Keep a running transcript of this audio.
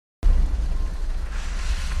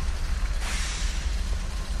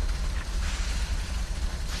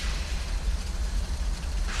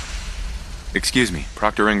Excuse me,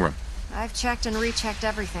 Proctor Ingram. I've checked and rechecked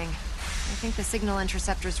everything. I think the signal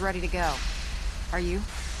interceptor's ready to go. Are you?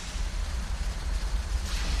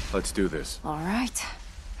 Let's do this. All right.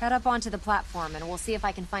 Head up onto the platform and we'll see if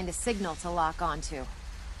I can find a signal to lock onto.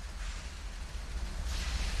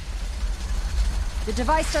 The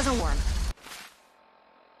device doesn't work.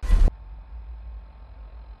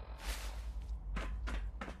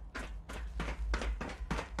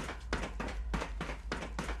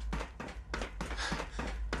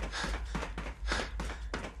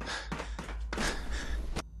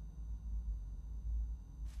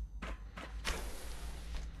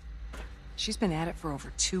 She's been at it for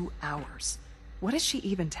over 2 hours. What is she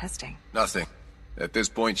even testing? Nothing. At this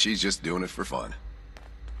point, she's just doing it for fun.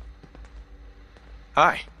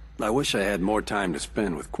 Hi. I wish I had more time to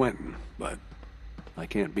spend with Quentin, but I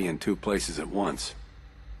can't be in 2 places at once.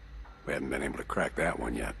 We haven't been able to crack that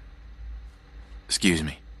one yet. Excuse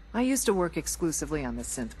me. I used to work exclusively on the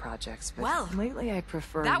synth projects, but Well, lately I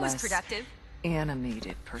prefer that was less productive.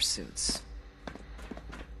 animated pursuits.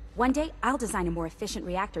 One day, I'll design a more efficient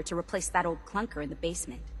reactor to replace that old clunker in the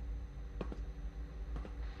basement.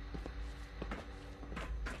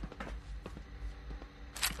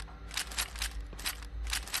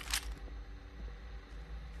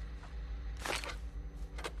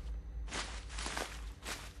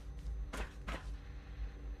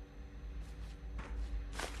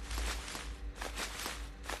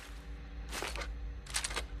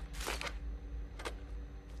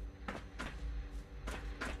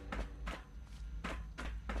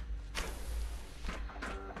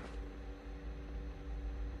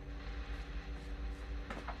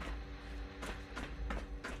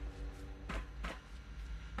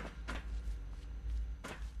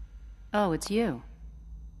 Oh, it's you.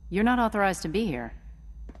 You're not authorized to be here.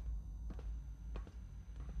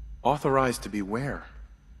 Authorized to be where?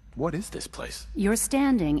 What is this place? You're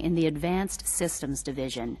standing in the Advanced Systems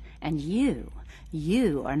Division, and you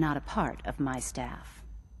are not a part of my staff.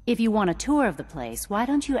 If you want a tour of the place, why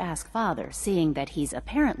don't you ask Father, seeing that he's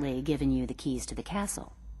apparently given you the keys to the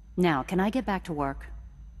castle? Now, can I get back to work?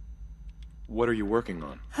 What are you working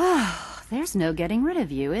on? There's no getting rid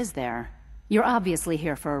of you, is there? You're obviously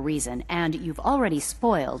here for a reason, and you've already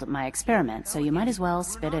spoiled my experiment, so you might as well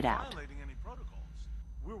spit it out.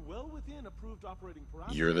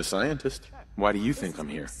 You're the scientist. Why do you think I'm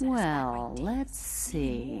here? Well, let's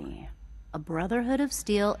see. A Brotherhood of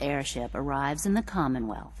Steel airship arrives in the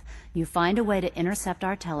Commonwealth. You find a way to intercept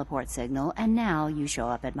our teleport signal, and now you show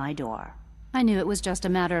up at my door. I knew it was just a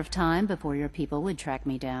matter of time before your people would track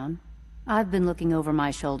me down. I've been looking over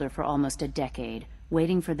my shoulder for almost a decade,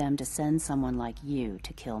 waiting for them to send someone like you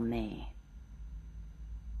to kill me.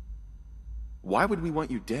 Why would we want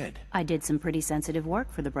you dead? I did some pretty sensitive work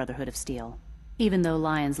for the Brotherhood of Steel. Even though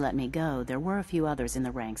Lyons let me go, there were a few others in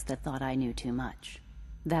the ranks that thought I knew too much.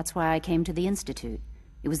 That's why I came to the Institute.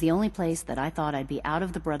 It was the only place that I thought I'd be out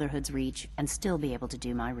of the Brotherhood's reach and still be able to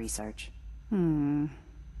do my research.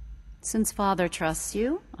 Since Father trusts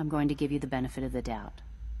you, I'm going to give you the benefit of the doubt.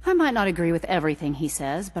 I might not agree with everything he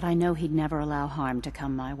says, but I know he'd never allow harm to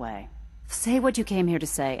come my way. Say what you came here to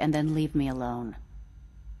say, and then leave me alone.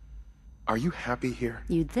 Are you happy here?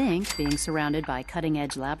 You'd think being surrounded by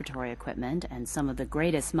cutting-edge laboratory equipment and some of the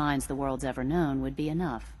greatest minds the world's ever known would be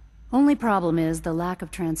enough. Only problem is the lack of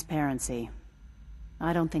transparency.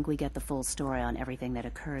 I don't think we get the full story on everything that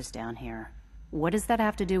occurs down here. What does that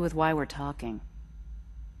have to do with why we're talking?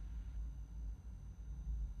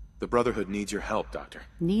 The Brotherhood needs your help, Doctor.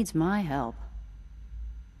 Needs my help?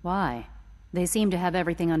 Why? They seemed to have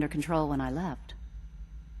everything under control when I left.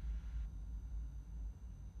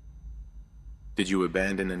 Did you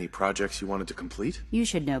abandon any projects you wanted to complete? You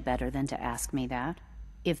should know better than to ask me that.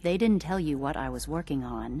 If they didn't tell you what I was working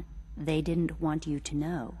on, they didn't want you to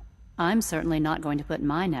know. I'm certainly not going to put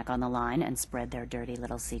my neck on the line and spread their dirty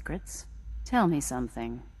little secrets. Tell me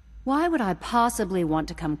something. Why would I possibly want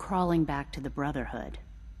to come crawling back to the Brotherhood?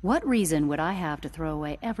 What reason would I have to throw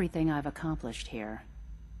away everything I've accomplished here?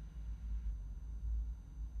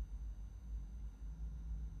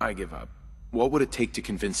 I give up. What would it take to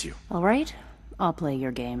convince you? All right, I'll play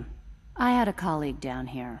your game. I had a colleague down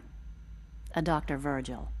here, a Dr.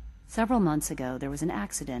 Virgil. Several months ago, there was an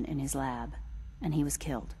accident in his lab, and he was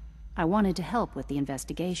killed. I wanted to help with the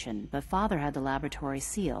investigation, but Father had the laboratory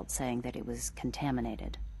sealed, saying that it was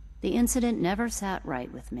contaminated. The incident never sat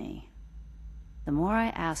right with me. The more I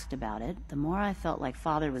asked about it, the more I felt like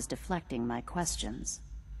Father was deflecting my questions.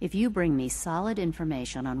 If you bring me solid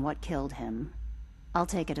information on what killed him, I'll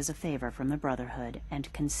take it as a favor from the Brotherhood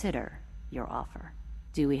and consider your offer.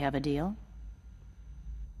 Do we have a deal?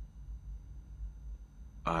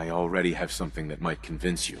 I already have something that might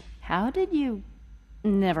convince you. How did you...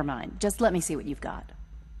 Never mind. Just let me see what you've got.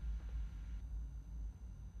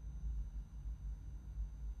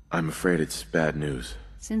 I'm afraid it's bad news.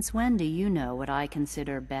 Since when do you know what I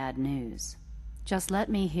consider bad news? Just let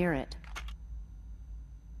me hear it.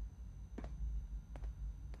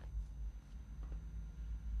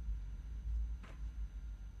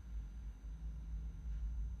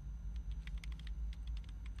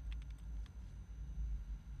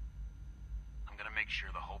 I'm gonna make sure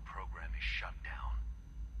the whole program is shut down.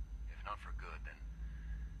 If not for good, then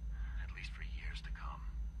at least for years to come.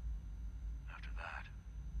 After that,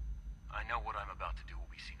 I know what I'm about to do will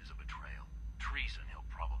be seen as a betrayal. Treason, he'll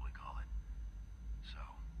probably call it. So,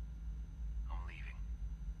 I'm leaving.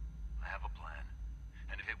 I have a plan.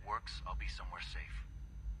 And if it works, I'll be somewhere safe.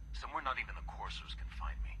 Somewhere not even the coursers can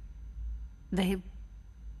find me. They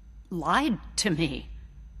lied to me.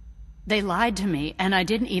 They lied to me, and I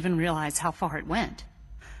didn't even realize how far it went.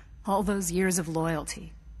 All those years of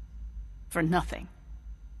loyalty. For nothing.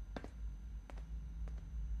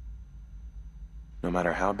 No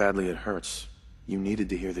matter how badly it hurts, you needed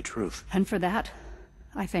to hear the truth. And for that,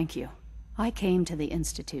 I thank you. I came to the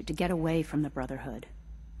Institute to get away from the Brotherhood.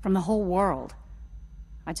 From the whole world.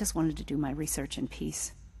 I just wanted to do my research in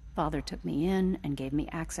peace. Father took me in and gave me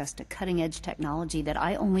access to cutting-edge technology that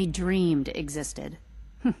I only dreamed existed.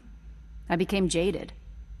 I became jaded.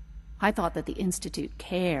 I thought that the Institute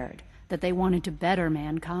cared, that they wanted to better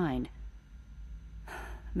mankind.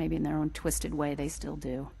 Maybe in their own twisted way they still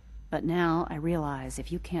do. But now I realize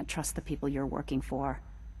if you can't trust the people you're working for,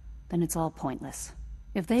 then it's all pointless.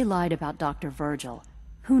 If they lied about Dr. Virgil,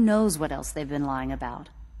 who knows what else they've been lying about?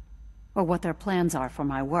 Or what their plans are for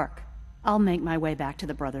my work. I'll make my way back to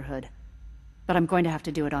the Brotherhood. But I'm going to have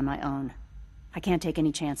to do it on my own. I can't take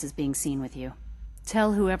any chances being seen with you.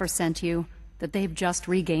 Tell whoever sent you that they've just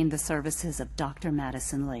regained the services of Dr.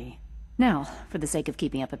 Madison Lee. Now, for the sake of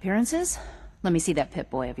keeping up appearances, let me see that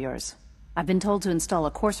Pip-Boy of yours. I've been told to install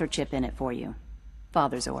a courser chip in it for you.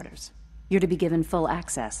 Father's orders. You're to be given full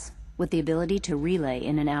access, with the ability to relay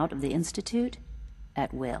in and out of the Institute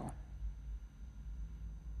at will.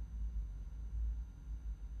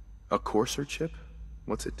 A courser chip?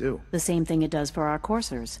 What's it do? The same thing it does for our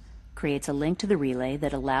coursers. Creates a link to the relay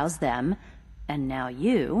that allows them, and now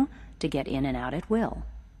you, to get in and out at will.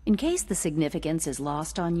 In case the significance is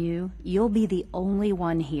lost on you, you'll be the only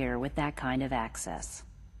one here with that kind of access.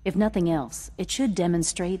 If nothing else, it should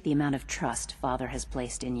demonstrate the amount of trust Father has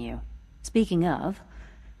placed in you. Speaking of,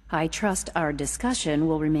 I trust our discussion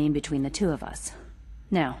will remain between the two of us.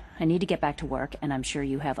 Now, I need to get back to work, and I'm sure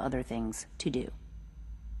you have other things to do.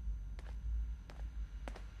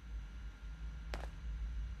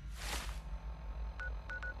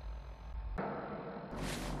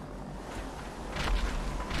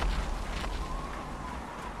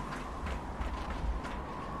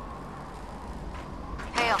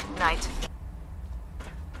 Hail, Knight.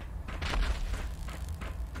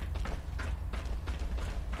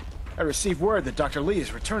 I received word that Dr. Lee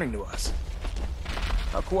is returning to us.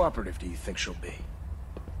 How cooperative do you think she'll be?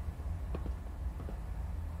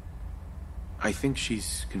 I think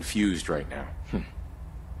she's confused right now.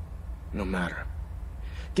 No matter.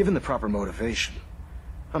 Given the proper motivation,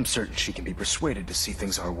 I'm certain she can be persuaded to see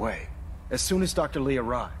things our way. As soon as Dr. Lee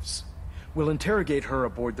arrives, we'll interrogate her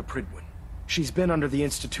aboard the Prydwen. She's been under the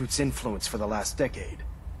Institute's influence for the last decade,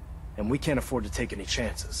 and we can't afford to take any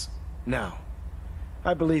chances. Now,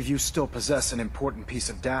 I believe you still possess an important piece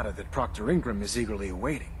of data that Proctor Ingram is eagerly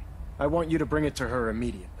awaiting. I want you to bring it to her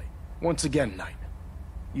immediately. Once again, Knight,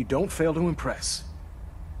 you don't fail to impress.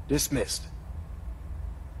 Dismissed.